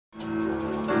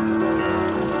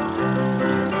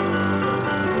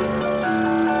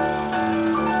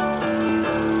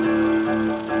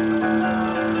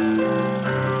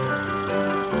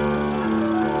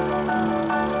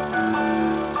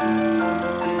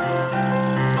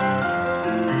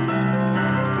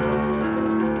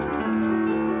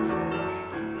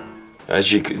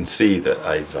As you can see, that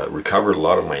I've recovered a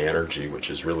lot of my energy, which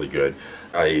is really good.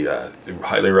 I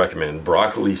highly recommend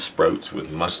broccoli sprouts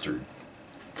with mustard,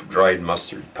 dried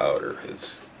mustard powder.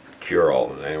 It's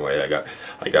cure-all. Anyway,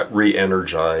 I got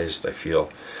re-energized. I feel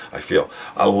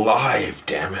alive.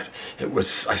 Damn it!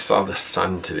 I saw the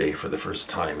sun today for the first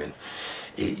time in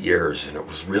 8 years, and it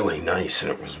was really nice, and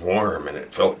it was warm, and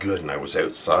it felt good, and I was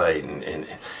outside, and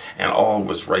all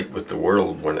was right with the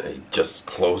world when I just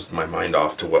closed my mind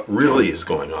off to what really is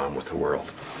going on with the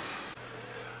world.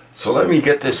 So let me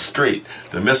get this straight.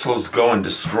 The missiles go and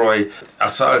destroy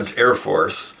Assad's air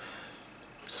force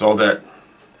so that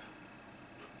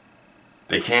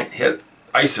they can't hit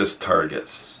ISIS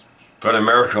targets. But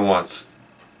America wants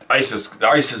ISIS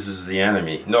is the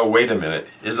enemy. No, wait a minute.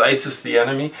 Is ISIS the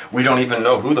enemy? We don't even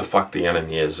know who the fuck the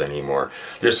enemy is anymore.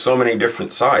 There's so many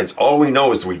different sides. All we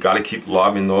know is we got to keep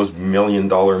lobbing those $1 million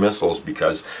missiles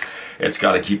because it's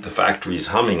got to keep the factories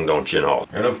humming, don't you know?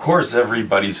 And of course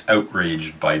everybody's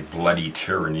outraged by bloody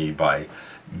tyranny, by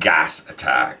gas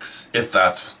attacks. If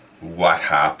that's what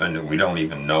happened, and we don't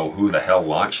even know who the hell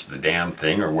launched the damn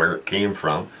thing or where it came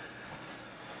from.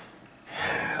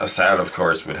 Assad, of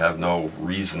course, would have no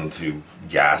reason to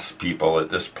gas people at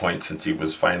this point since he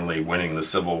was finally winning the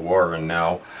civil war, and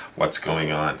now what's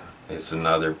going on? It's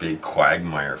another big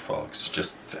quagmire, folks.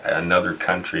 Just another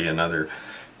country, another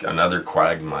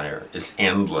quagmire. It's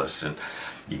endless, and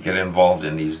you get involved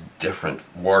in these different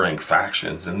warring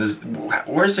factions, and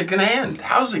where's it going to end?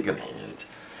 How's it going to end?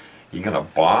 You going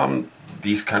to bomb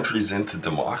these countries into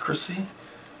democracy?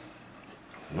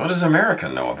 What does America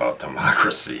know about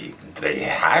democracy? They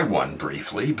had one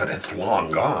briefly, but it's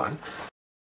long gone.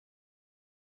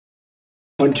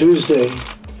 On Tuesday,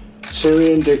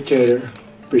 Syrian dictator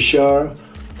Bashar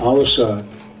al-Assad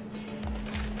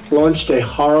launched a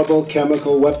horrible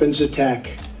chemical weapons attack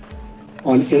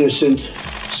on innocent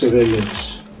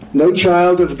civilians. No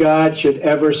child of God should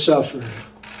ever suffer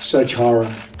such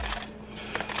horror.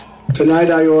 Tonight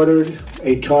I ordered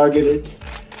a targeted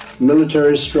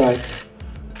military strike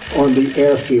on the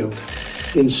airfield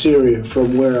in Syria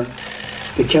from where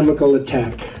the chemical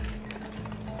attack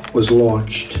was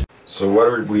launched. So what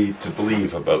are we to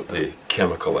believe about the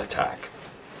chemical attack?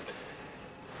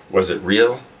 Was it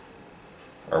real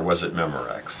or was it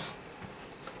Memorex?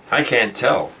 I can't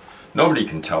tell. Nobody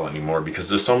can tell anymore because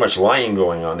there's so much lying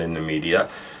going on in the media,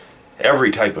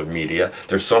 every type of media.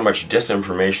 There's so much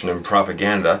disinformation and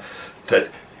propaganda that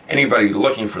anybody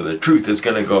looking for the truth is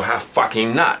going to go half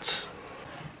fucking nuts.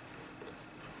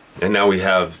 And now we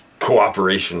have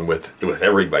cooperation with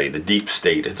everybody, the deep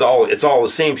state. It's all the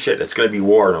same shit. It's going to be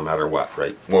war no matter what,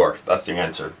 right? War. That's the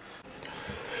answer.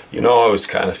 You know, I was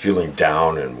kind of feeling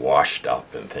down and washed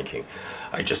up and thinking,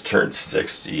 I just turned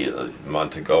 60 a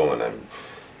month ago and I'm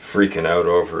freaking out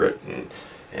over it.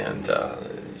 And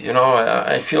you know,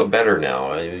 I feel better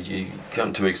now. You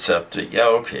come to accept it. Yeah,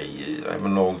 okay, I'm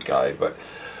an old guy, but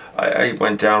I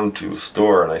went down to a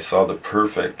store and I saw the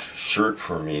perfect shirt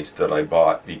for me that I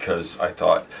bought because I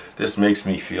thought, this makes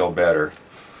me feel better.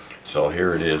 So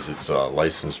here it is. It's a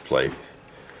license plate.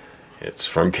 It's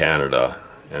from Canada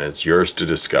and it's yours to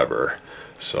discover.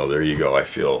 So there you go. I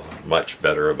feel much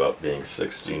better about being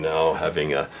 60 now,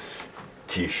 having a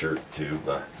t-shirt to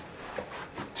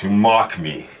mock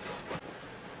me.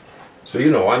 So you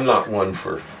know, I'm not one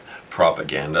for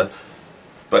propaganda.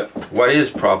 But what is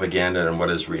propaganda and what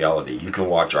is reality? You can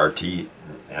watch RT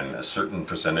and a certain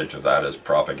percentage of that is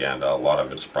propaganda. A lot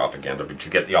of it is propaganda, but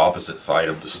you get the opposite side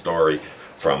of the story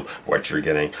from what you're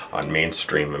getting on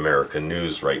mainstream American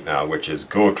news right now, which is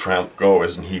go Trump, go,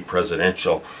 isn't he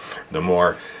presidential? The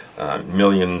more $1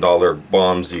 million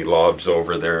bombs he lobs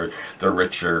over there, the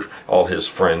richer all his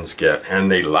friends get.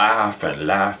 And they laugh and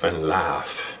laugh and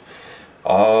laugh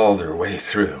all their way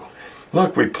through.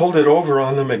 Look, we pulled it over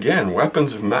on them again.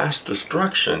 Weapons of mass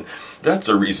destruction. That's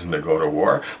a reason to go to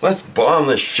war. Let's bomb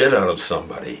the shit out of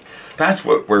somebody. That's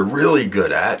what we're really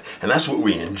good at, and that's what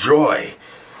we enjoy.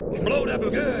 Blow it up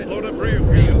good. Blow it up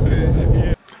real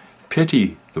good.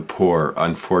 Pity the poor,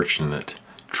 unfortunate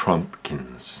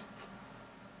Trumpkins.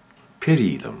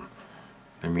 Pity them.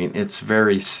 I mean, it's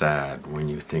very sad when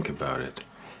you think about it,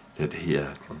 that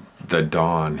the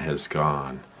dawn has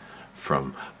gone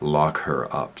from lock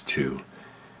her up to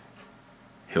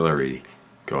Hillary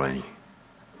going,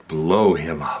 blow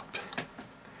him up.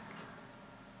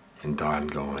 And Don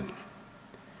going,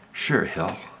 sure,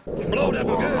 Hill, I'll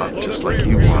blow him up just like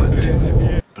you wanted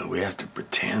to. But we have to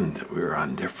pretend that we're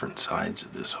on different sides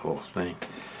of this whole thing.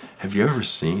 Have you ever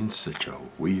seen such a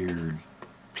weird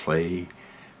play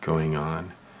going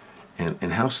on?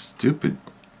 And how stupid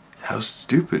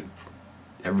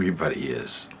everybody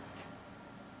is.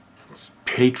 it's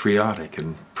patriotic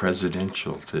and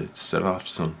presidential to set off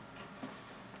some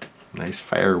nice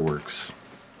fireworks.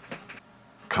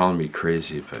 Calling me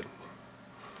crazy, but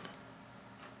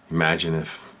imagine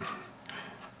if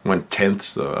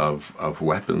 1/10 of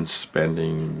weapons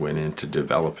spending went into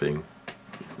developing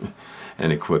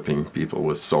and equipping people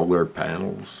with solar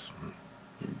panels.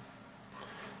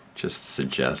 Just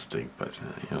suggesting, but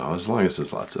you know, as long as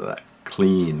there's lots of that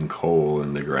clean coal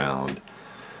in the ground,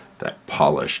 that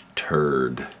polished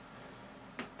turd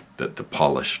that the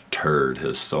polished turd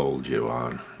has sold you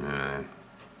on,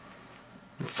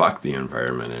 fuck the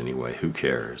environment anyway, who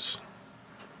cares?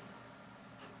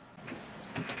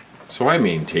 So I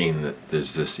maintain that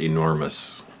there's this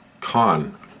enormous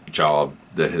con job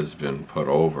that has been put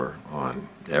over on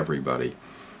everybody.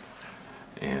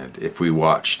 And if we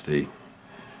watched the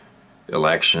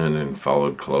election and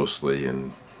followed closely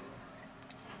and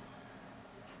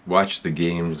watched the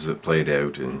games that played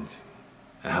out and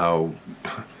how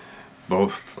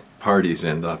both parties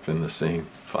end up in the same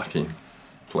fucking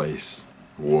place.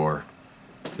 War.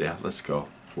 Yeah, let's go.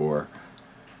 War.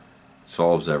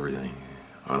 Solves everything.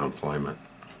 Unemployment.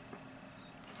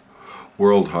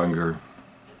 World hunger.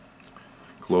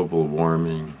 Global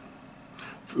warming.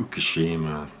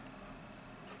 Fukushima.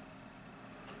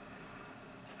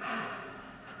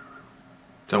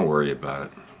 Don't worry about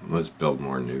it. Let's build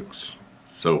more nukes.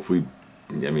 So if we,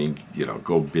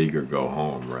 go big or go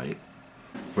home, right?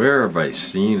 Where have I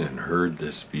seen and heard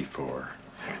this before?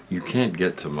 You can't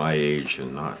get to my age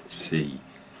and not see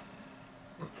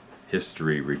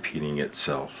history repeating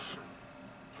itself.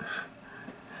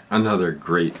 Another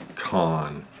great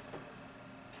con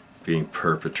being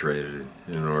perpetrated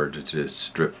in order to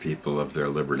strip people of their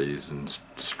liberties and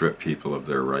strip people of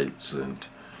their rights and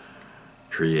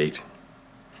create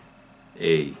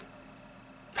a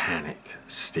panic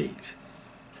state.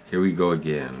 Here we go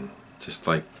again, just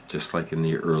like in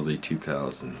the early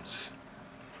 2000s.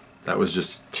 That was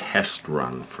just a test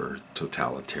run for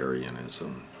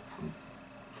totalitarianism.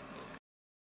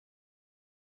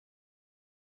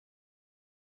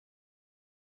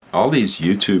 All these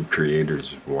YouTube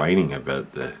creators whining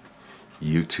about the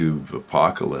YouTube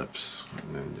apocalypse.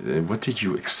 And what did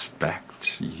you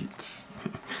expect?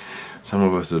 Some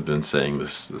of us have been saying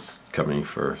this coming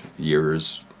for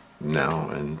years now,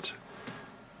 and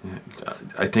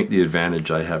I think the advantage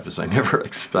I have is I never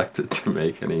expected to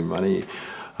make any money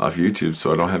off YouTube,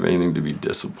 so I don't have anything to be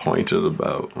disappointed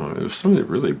about. It was some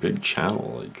really big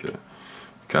channel, like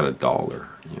got $1,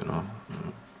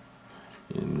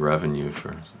 in revenue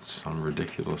for some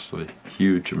ridiculously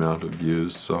huge amount of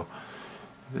views. So,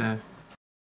 yeah.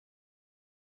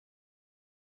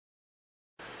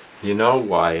 You know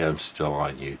why I'm still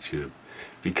on YouTube?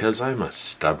 Because I'm a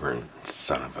stubborn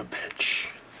son of a bitch.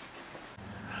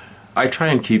 I try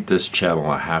and keep this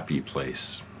channel a happy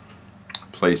place. A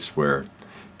place where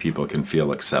people can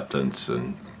feel acceptance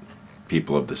and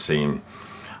people of the same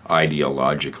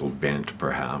ideological bent,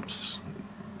 perhaps.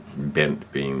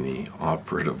 Bent being the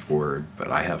operative word, but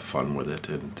I have fun with it,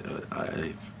 and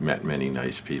I've met many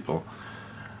nice people.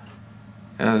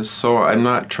 So I'm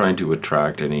not trying to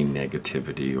attract any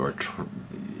negativity, or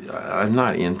I'm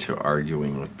not into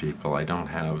arguing with people. I don't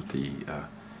have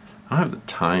the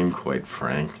time, quite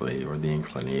frankly, or the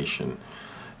inclination.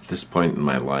 At this point in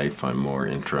my life, I'm more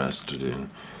interested in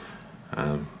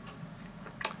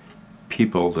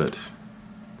people that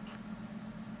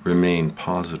remain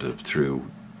positive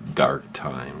through dark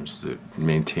times, that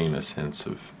maintain a sense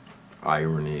of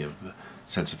irony, a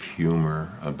sense of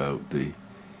humor about the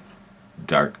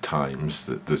dark times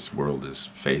that this world is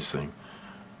facing.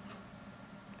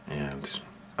 And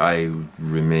I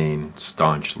remain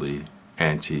staunchly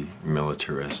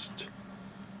anti-militarist.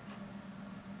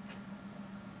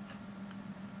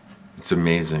 It's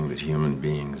amazing that human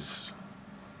beings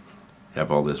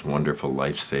have all this wonderful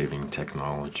life-saving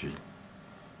technology.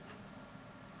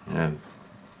 And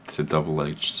it's a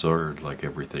double-edged sword like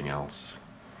everything else.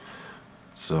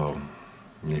 So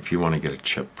if you want to get a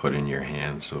chip put in your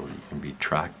hand so you can be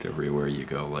tracked everywhere you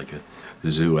go like a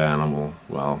zoo animal,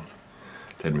 well,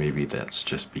 then maybe that's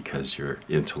just because you're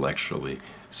intellectually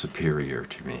superior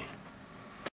to me.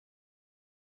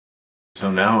 So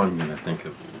now I'm going to think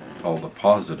of all the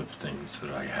positive things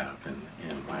that I have in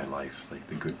my life, like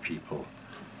the good people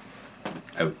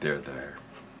out there that are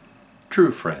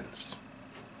true friends.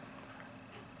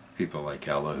 People like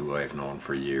Ella, who I've known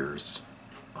for years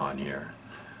on here.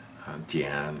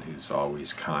 Deanne, who's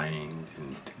always kind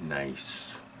and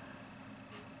nice.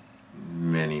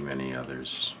 Many, many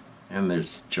others. And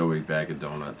there's Joey Bag of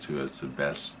Donuts, who has the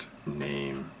best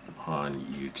name on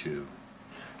YouTube.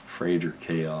 Freighter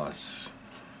Chaos.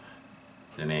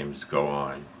 The names go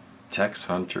on. Tex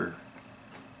Hunter,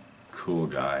 cool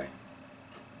guy.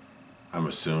 I'm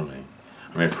assuming.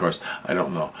 I mean, of course, I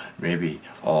don't know. Maybe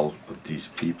all of these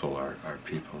people are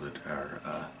people that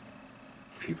are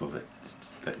people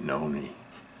that know me,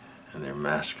 and they're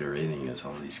masquerading as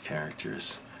all these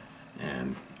characters,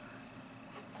 and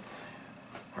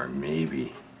or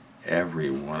maybe every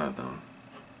one of them.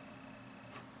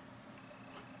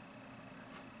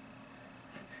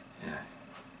 Yeah.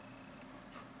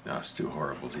 No, it's too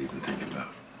horrible to even think about.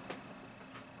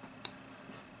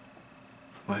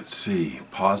 Let's see,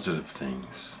 positive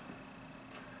things.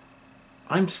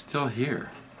 I'm still here.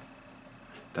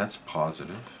 That's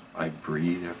positive. I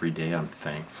breathe every day. I'm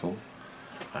thankful.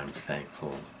 I'm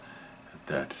thankful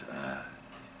that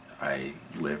I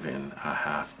live in a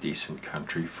half-decent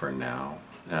country for now.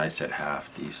 And I said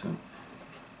half-decent.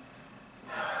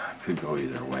 Could go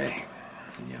either way.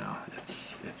 You know,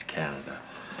 it's Canada.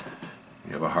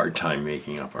 We have a hard time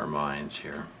making up our minds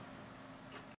here.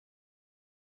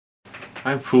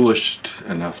 I'm foolish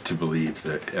enough to believe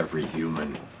that every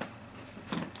human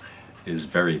is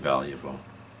very valuable.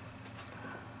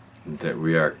 That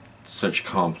we are such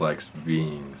complex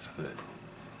beings that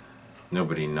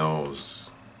nobody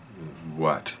knows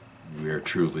what we are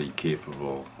truly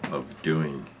capable of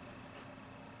doing.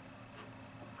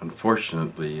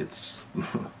 Unfortunately, it's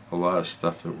a lot of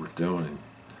stuff that we're doing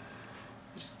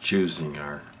is choosing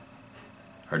our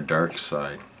dark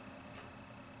side.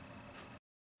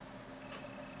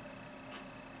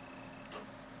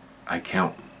 I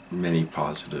count many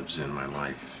positives in my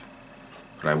life,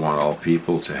 but I want all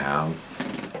people to have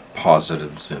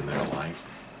positives in their life.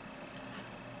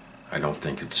 I don't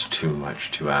think it's too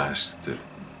much to ask that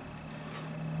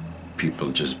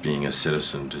people just being a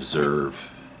citizen deserve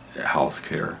health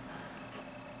care,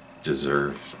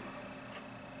 deserve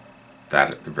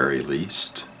that at the very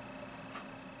least,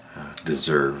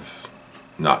 deserve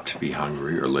not to be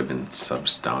hungry or live in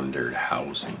substandard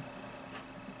housing.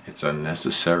 It's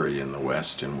unnecessary in the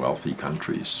West in wealthy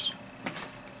countries.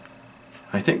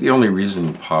 I think the only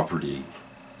reason poverty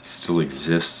still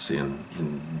exists in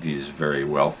these very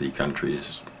wealthy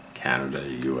countries, Canada,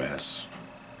 US,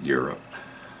 Europe,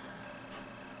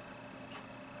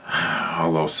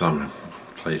 although some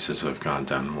places have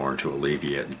done more to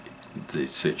alleviate the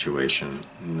situation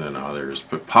than others,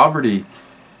 but poverty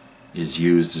is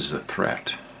used as a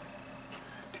threat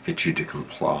to get you to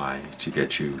comply, to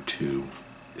get you to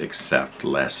accept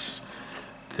less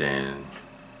than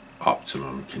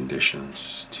optimum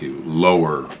conditions, to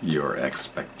lower your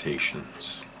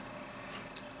expectations.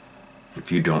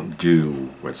 If you don't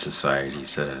do what society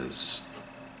says,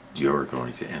 you're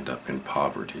going to end up in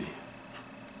poverty.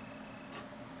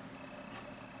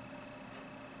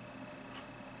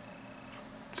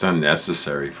 It's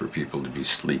unnecessary for people to be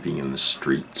sleeping in the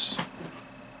streets.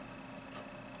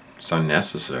 It's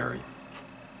unnecessary.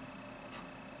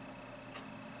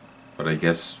 But I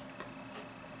guess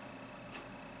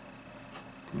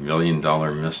 $1 million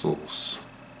missiles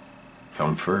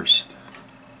come first.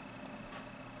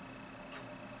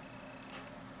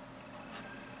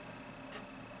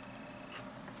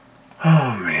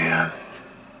 Oh man.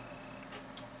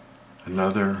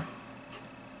 Another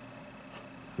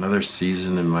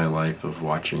season in my life of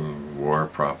watching war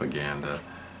propaganda,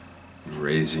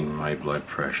 raising my blood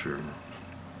pressure.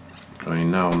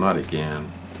 Going, no, not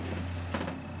again.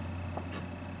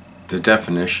 The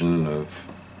definition of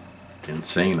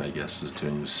insane, I guess, is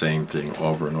doing the same thing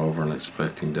over and over and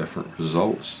expecting different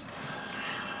results.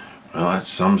 Well, that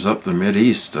sums up the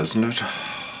Mideast, doesn't it?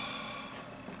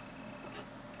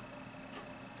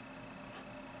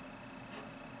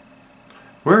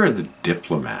 Where are the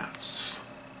diplomats?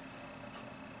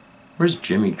 Where's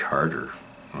Jimmy Carter?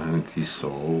 I think he's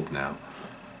so old now.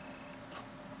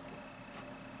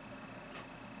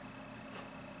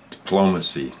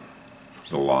 Diplomacy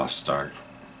is a lost art.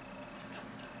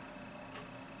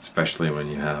 Especially when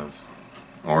you have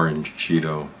Orange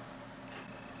Cheeto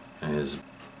and his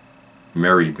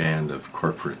merry band of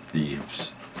corporate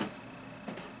thieves.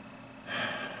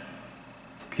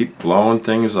 Keep blowing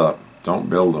things up. Don't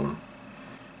build them.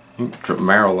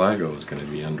 Mar-a-Lago is going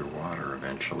to be underwater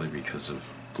eventually because of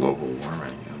global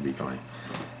warming. It'll be going.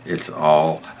 It's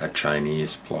all a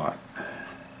Chinese plot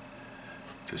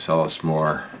to sell us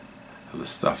more of the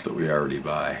stuff that we already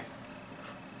buy.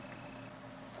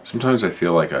 Sometimes I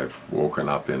feel like I've woken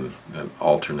up in an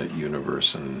alternate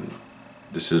universe and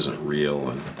this isn't real,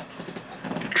 and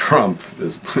Trump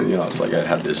is, it's like I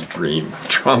had this dream.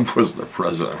 Trump was the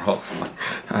president. Oh,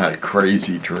 I had a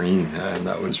crazy dream, and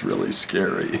that was really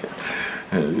scary.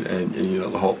 And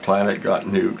the whole planet got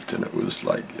nuked, and it was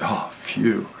like, oh,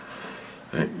 phew.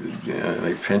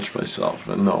 I pinch myself,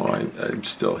 and no, I'm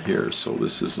still here, so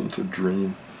this isn't a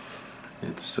dream.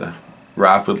 It's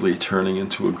rapidly turning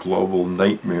into a global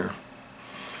nightmare.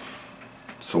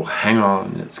 So hang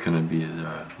on, it's going to be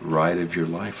a ride of your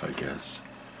life, I guess.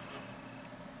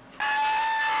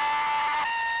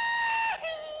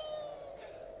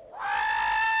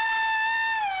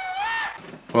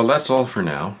 Well, that's all for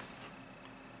now.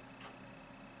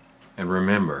 And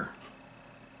remember,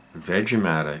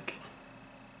 Vegematic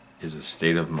is a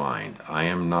state of mind. I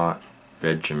am not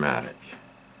Vegematic.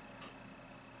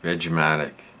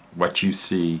 Vegematic, what you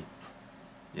see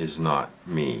is not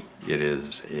me. It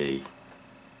is a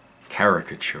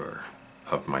caricature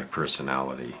of my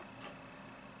personality.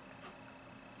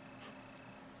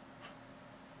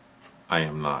 I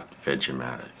am not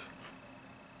Vegematic.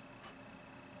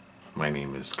 My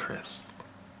name is Chris.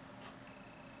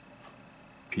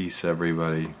 Peace,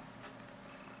 everybody.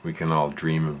 We can all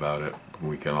dream about it.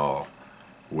 We can all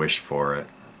wish for it.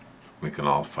 We can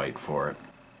all fight for it.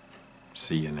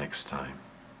 See you next time.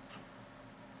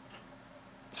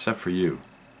 Except for you.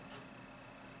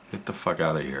 Get the fuck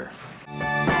out of here.